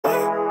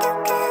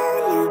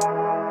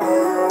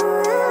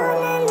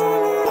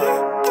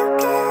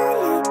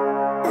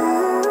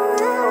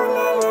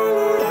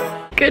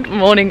Good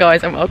morning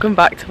guys, and welcome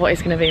back to what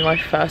is going to be my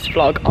first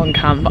vlog on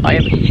camp. I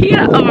am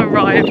here, I've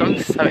arrived, I'm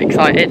so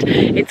excited.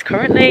 It's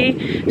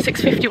currently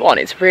 6:51,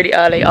 it's really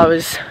early. I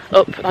was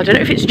up, I don't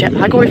know if it's jet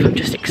lag or if I'm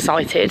just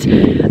excited.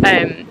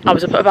 I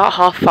was up at about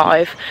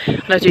 5:30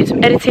 and I was doing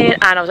some editing,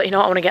 and I was like, you know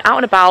what, I want to get out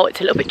and about. It's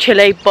a little bit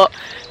chilly, but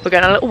we're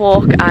going on a little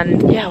walk,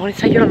 and yeah, I want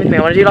to take you along with me.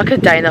 I want to do like a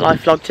day in the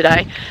life vlog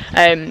today.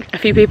 A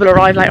few people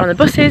arrive later on the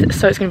buses,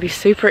 so it's going to be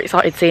super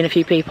excited seeing a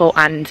few people,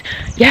 and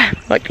yeah,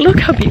 like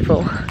look how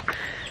beautiful.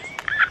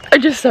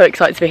 I'm just so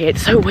excited to be here.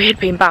 It's so weird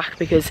being back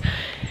because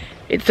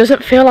it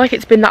doesn't feel like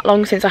it's been that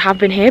long since I have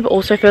been here, but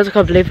also feels like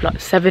I've lived like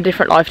 7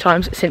 different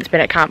lifetimes since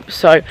being at camp.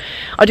 So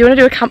I do want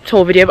to do a camp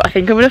tour video, but I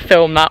think I'm going to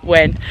film that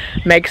when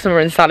Meg, Summer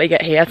and Sally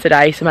get here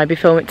today, so maybe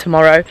film it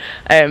tomorrow,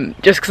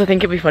 just because I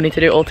think it'd be funny to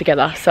do it all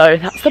together. So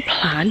that's the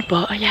plan.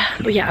 But yeah,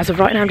 as of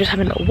right now I'm just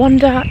having a little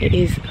wander. It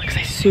is, like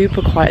I say,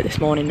 super quiet this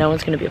morning. No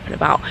one's going to be up and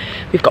about.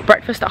 We've got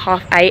breakfast at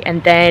 8:30,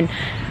 and then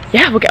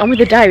yeah, we'll get on with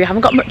the day. We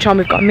haven't got much on.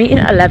 We've got a meeting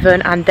at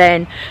 11, and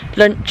then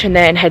lunch, and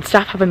then head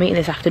staff have a meeting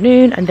this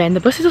afternoon, and then the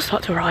buses will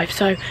start to arrive.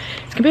 So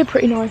it's gonna be a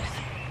pretty nice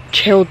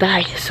chill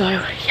day. So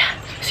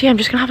yeah, I'm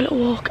just gonna have a little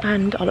walk,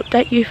 and I'll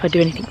update you if I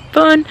do anything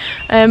fun.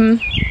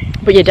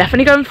 But yeah,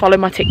 definitely go and follow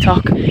my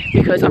TikTok,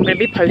 because I'm going to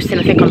be posting,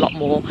 I think, a lot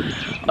more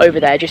over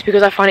there, just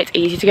because I find it's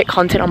easier to get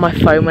content on my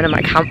phone when I'm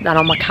at camp than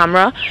on my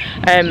camera.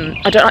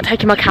 I don't like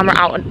taking my camera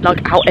out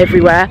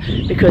everywhere,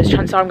 because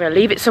chances are I'm going to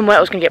leave it somewhere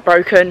or it's going to get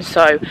broken.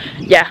 So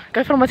yeah,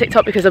 go follow my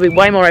TikTok, because there'll be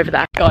way more over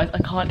there. Guys,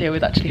 I can't deal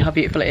with actually how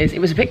beautiful it is. It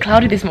was a bit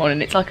cloudy this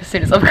morning. It's like as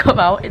soon as I've come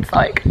out, it's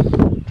like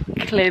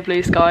clear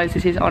blue skies.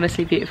 This is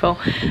honestly beautiful.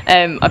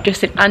 I've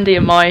just seen Andy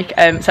and Mike.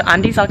 So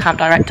Andy's our camp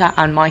director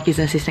and Mike is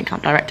the assistant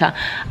camp director,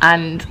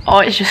 and oh,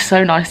 it's just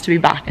so nice to be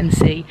back and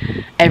see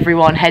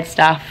everyone, head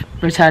staff,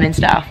 returning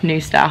staff, new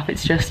staff.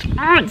 It's just,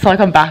 it's like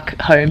I'm back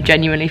home.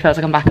 Genuinely feels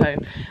like I'm back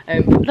home.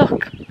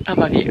 Look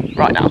above you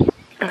right now.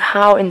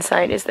 How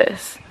insane is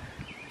this?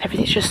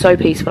 Everything's just so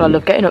peaceful. I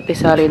love getting up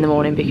this early in the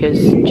morning, because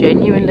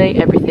genuinely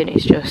everything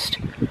is just,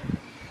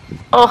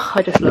 oh,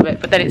 I just love it.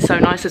 But then it's so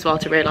nice as well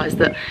to realise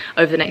that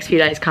over the next few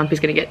days camp is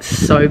going to get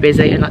so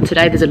busy, and like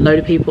today there's a load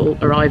of people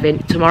arriving.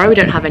 Tomorrow we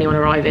don't have anyone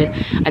arriving,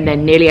 and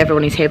then nearly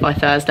everyone is here by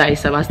Thursday.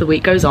 So as the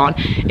week goes on,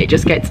 it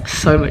just gets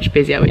so much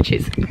busier, which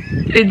is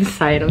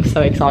insane. I'm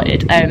so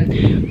excited.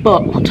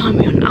 But what time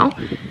are we on now?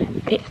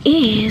 It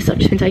is, I've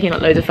just been taking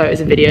like loads of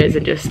photos and videos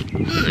and just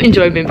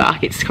enjoying being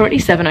back. It's currently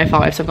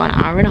 7:05, so I've got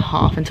an hour and a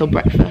half until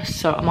breakfast,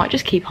 so I might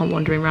just keep on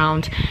wandering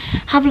around,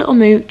 have a little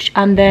mooch,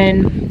 and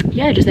then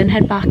yeah, just then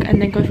head back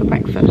and then go for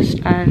breakfast.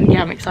 And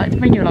yeah, I'm excited to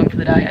bring you along for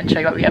the day and show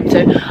you what we get up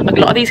to. Like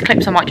a lot of these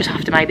clips I might just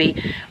have to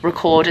maybe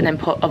record and then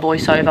put a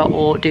voiceover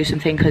or do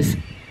something, because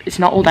it's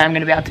not all day I'm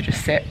going to be able to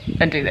just sit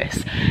and do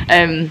this.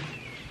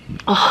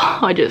 Oh,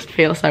 I just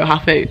feel so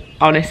happy,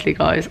 honestly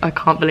guys. I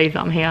can't believe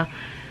that I'm here.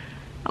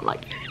 I'm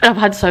like, I've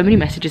had so many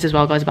messages as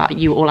well, guys, about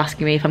you all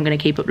asking me if I'm going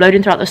to keep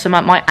uploading throughout the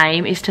summer. My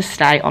aim is to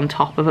stay on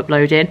top of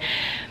uploading,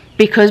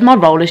 because my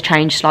role has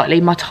changed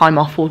slightly. My time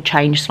off will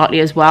change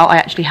slightly as well. I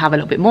actually have a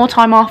little bit more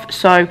time off,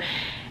 so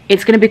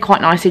it's going to be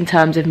quite nice in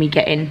terms of me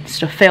getting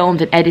stuff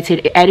filmed and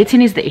edited.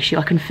 Editing is the issue.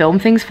 I can film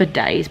things for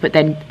days, but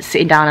then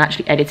sitting down and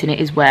actually editing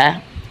it is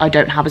where I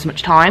don't have as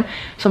much time.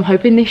 So I'm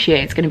hoping this year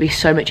it's going to be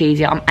so much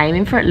easier. I'm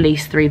aiming for at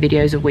least 3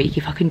 videos a week.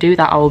 If I can do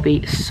that, I will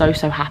be so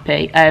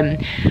happy.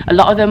 A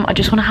lot of them I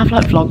just want to have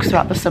like vlogs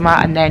throughout the summer,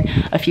 and then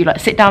a few like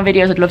sit down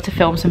videos. I'd love to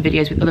film some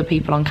videos with other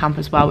people on camp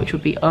as well, which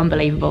would be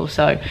unbelievable.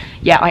 So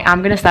yeah, I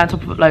am going to stay on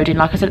top of uploading.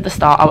 Like I said at the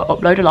start, I'll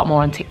upload a lot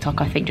more on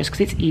TikTok, I think, just because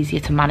it's easier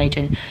to manage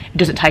and it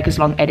doesn't take as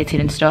long editing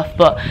and stuff.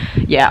 But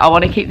yeah, I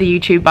want to keep the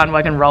YouTube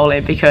bandwagon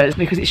rolling, because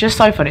it's just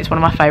so fun. It's one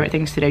of my favorite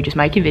things to do, just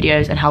making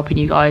videos and helping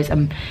you guys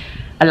and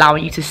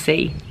allowing you to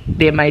see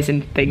the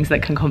amazing things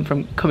that can come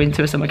from coming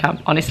to a summer camp.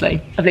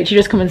 Honestly, I've literally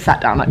just come and sat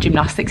down. Like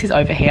gymnastics is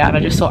over here, and I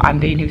just saw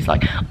Andy, and he was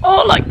like,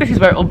 oh, like this is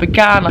where it all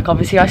began. Like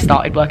obviously I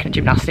started working at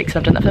gymnastics, and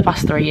I've done that for the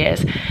past 3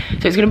 years,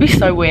 so it's going to be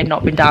so weird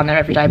not being down there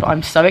every day. But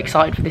I'm so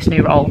excited for this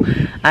new role.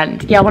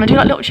 And yeah, I want to do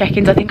like little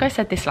check-ins. I think I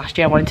said this last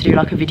year, I wanted to do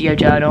like a video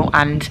journal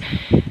and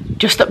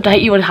just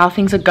update you on how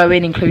things are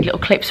going, include little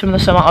clips from the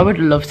summer. I would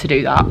love to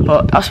do that,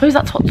 but I suppose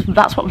that's what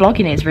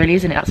vlogging is really,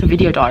 isn't it? That's a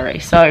video diary.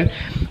 So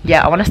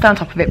yeah, I want to stay on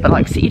top of it, but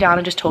like sit you down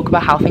and just talk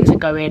about how things are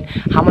going,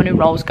 how my new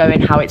role's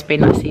going, how it's been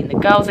like seeing the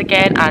girls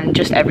again, and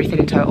just everything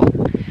in total,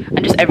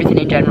 and just everything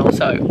in general.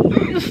 So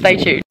stay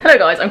tuned. Hello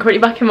guys, I'm currently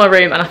back in my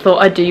room, and I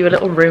thought I'd do you a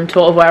little room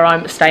tour of where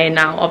I'm staying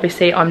now.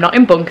 Obviously I'm not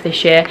in bunk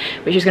this year,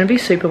 which is going to be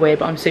super weird,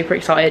 but I'm super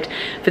excited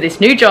for this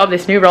new job,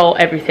 this new role,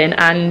 everything.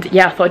 And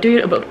yeah, I thought I'd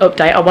do an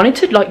update. I wanted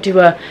to like do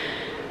a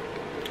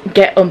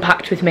get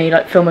unpacked with me,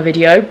 like film a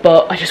video,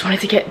 but I just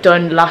wanted to get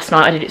done last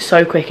night. I did it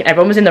so quick and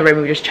everyone was in the room,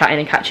 we were just chatting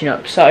and catching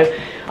up, so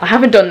I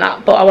haven't done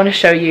that. But I want to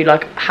show you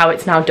like how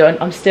it's now done.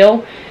 I'm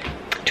still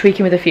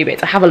tweaking with a few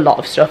bits. I have a lot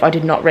of stuff. I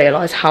did not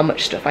realise how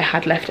much stuff I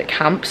had left at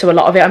camp, so a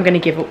lot of it I'm going to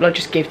give up, like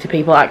just give to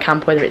people at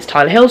camp, whether it's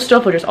Tyler Hill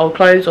stuff or just old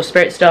clothes or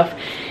Spirit stuff.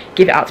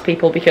 Give it out to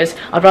people, because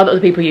I'd rather other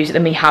people use it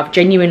than me have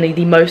genuinely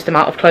the most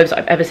amount of clothes that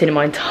I've ever seen in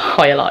my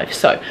entire life.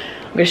 So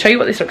I'm going to show you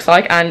what this looks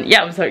like, and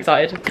yeah, I'm so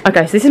excited.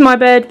 Okay, so this is my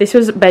bed. This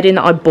was bedding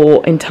that I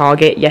bought in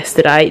Target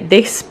yesterday.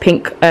 This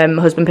pink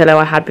husband pillow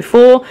I had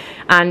before,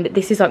 and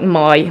this is like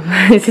my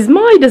this is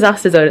my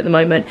disaster zone at the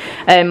moment.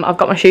 I've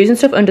got my shoes and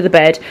stuff under the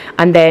bed,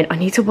 and then I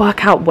need to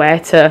work out where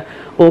to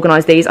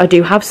organise these. I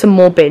do have some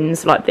more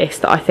bins like this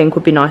that I think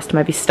would be nice to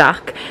maybe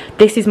stack.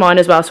 This is mine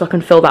as well, so I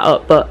can fill that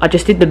up, but I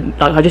just did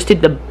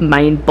the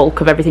main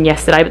bulk of everything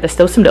yesterday, but there's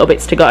still some little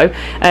bits to go.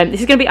 This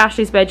is going to be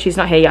Ashley's bed. She's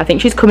not here yet. I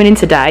think she's coming in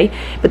today,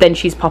 but then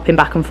she's popping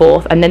back and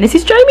forth. And then this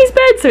is Jamie's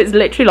bed, so it's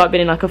literally like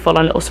been in like a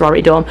full-on little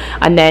sorority dorm.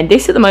 And then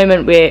this at the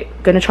moment we're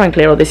going to try and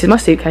clear all this. Is my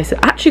suitcase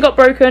that actually got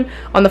broken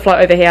on the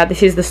flight over here.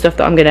 This is the stuff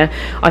that I'm gonna,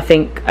 I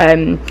think,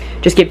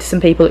 just give to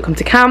some people that come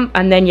to camp.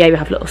 And then yeah, we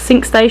have a little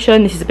sink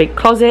station. This is a big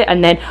closet,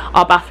 and then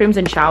our bathrooms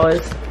and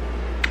showers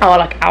are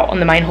like out on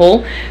the main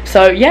hall.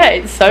 So yeah,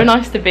 it's so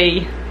nice to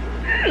be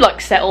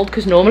like settled,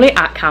 because normally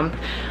at camp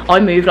I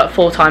moved like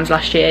 4 times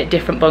last year,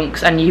 different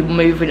bunks, and you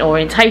move in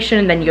orientation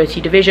and then you go to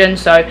your division.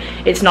 So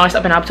it's nice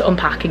I've been able to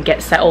unpack and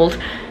get settled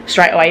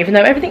straight away, even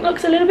though everything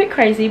looks a little bit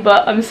crazy,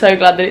 but I'm so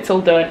glad that it's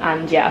all done.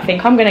 And yeah, I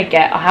think I'm gonna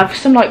get, I have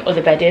some like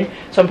other bedding,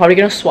 so I'm probably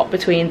gonna swap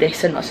between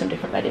this and like some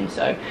different bedding.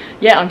 So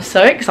yeah, I'm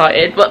so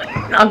excited, but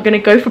I'm gonna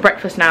go for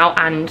breakfast now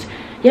and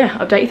yeah,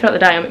 update you throughout the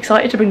day. I'm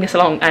excited to bring this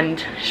along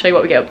and show you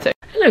what we get up to.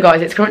 Hello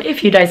guys, it's currently a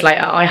few days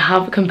later. I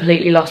have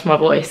completely lost my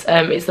voice.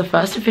 It's the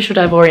first official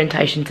day of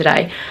orientation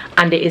today,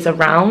 and it is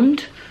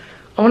around,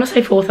 I want to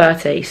say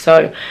 4:30,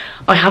 so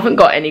I haven't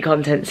got any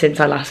content since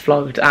I last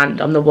vlogged, and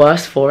I'm the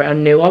worst for it. I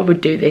knew I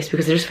would do this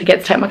because I just forget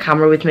to take my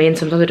camera with me, and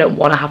sometimes I don't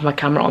want to have my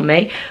camera on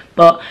me.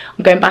 But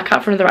I'm going back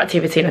out for another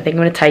activity, and I think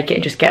I'm going to take it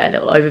and just get a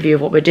little overview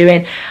of what we're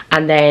doing,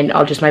 and then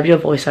I'll just maybe do a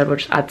voiceover or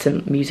just add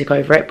some music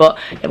over it. But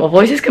yeah, my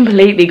voice is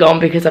completely gone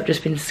because I've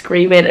just been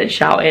screaming and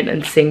shouting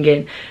and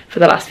singing for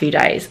the last few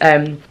days.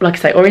 Like I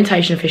say,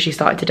 orientation officially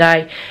started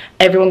today.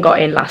 Everyone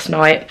got in last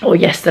night or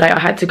yesterday. I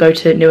had to go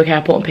to Newark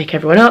Airport and pick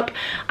everyone up,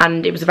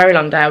 and it was a very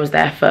long day. I was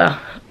there for,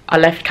 I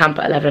left camp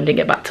at 11 and didn't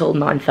get back till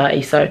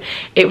 9:30, so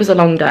it was a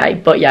long day.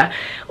 But yeah,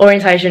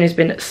 orientation has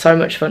been so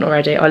much fun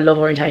already. I love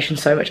orientation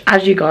so much,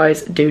 as you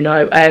guys do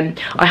know.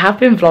 I have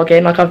been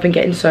vlogging, like I've been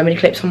getting so many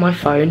clips on my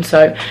phone,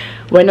 so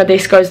when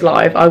this goes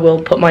live I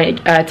will put my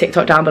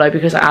TikTok down below,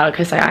 because like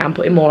I say, I am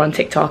putting more on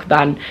TikTok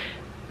than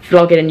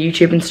vlogging and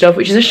YouTube and stuff,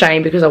 which is a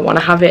shame because I want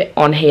to have it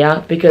on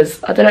here,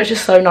 because I don't know, it's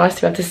just so nice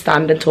to be able to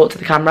stand and talk to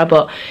the camera.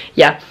 But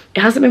yeah,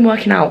 it hasn't been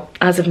working out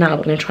as of now, but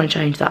I'm going to try and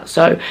change that.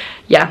 So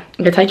yeah, I'm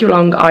going to take you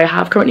along. I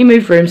have currently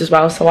moved rooms as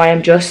well, so I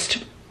am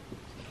just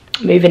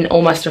moving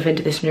all my stuff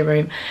into this new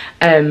room.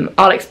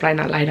 I'll explain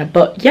that later,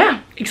 but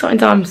yeah, exciting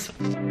times.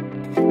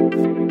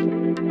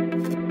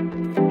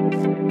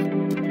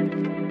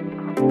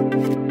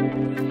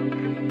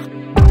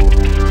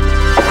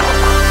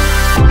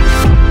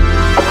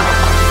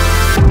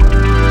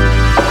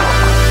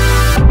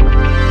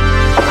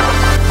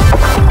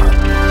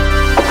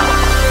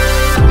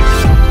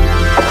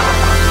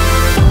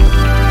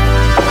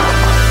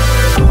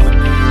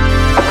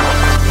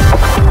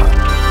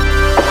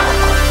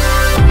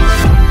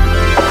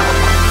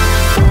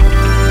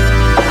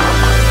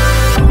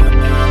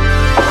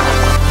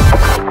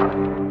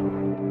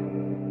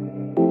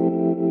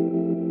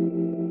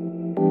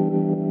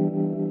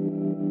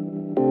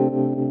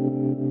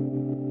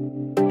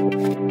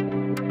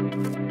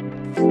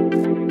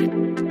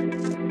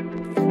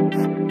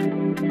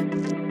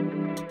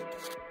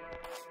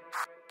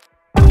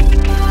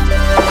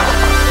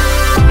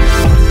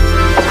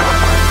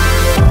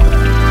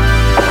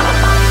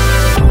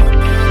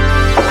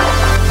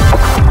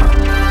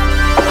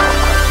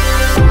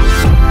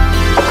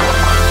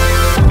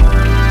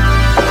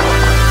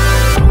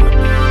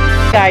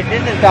 Guys,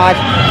 this is Dodge.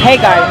 Hey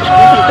guys,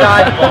 this is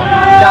dodgeball.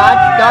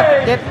 Dodge,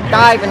 duck, dip,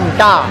 dive, and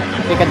dodge.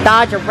 If you can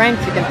dodge a wrench,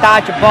 you can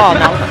dodge a ball.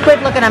 Now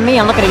quit looking at me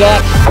and look at the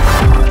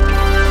action.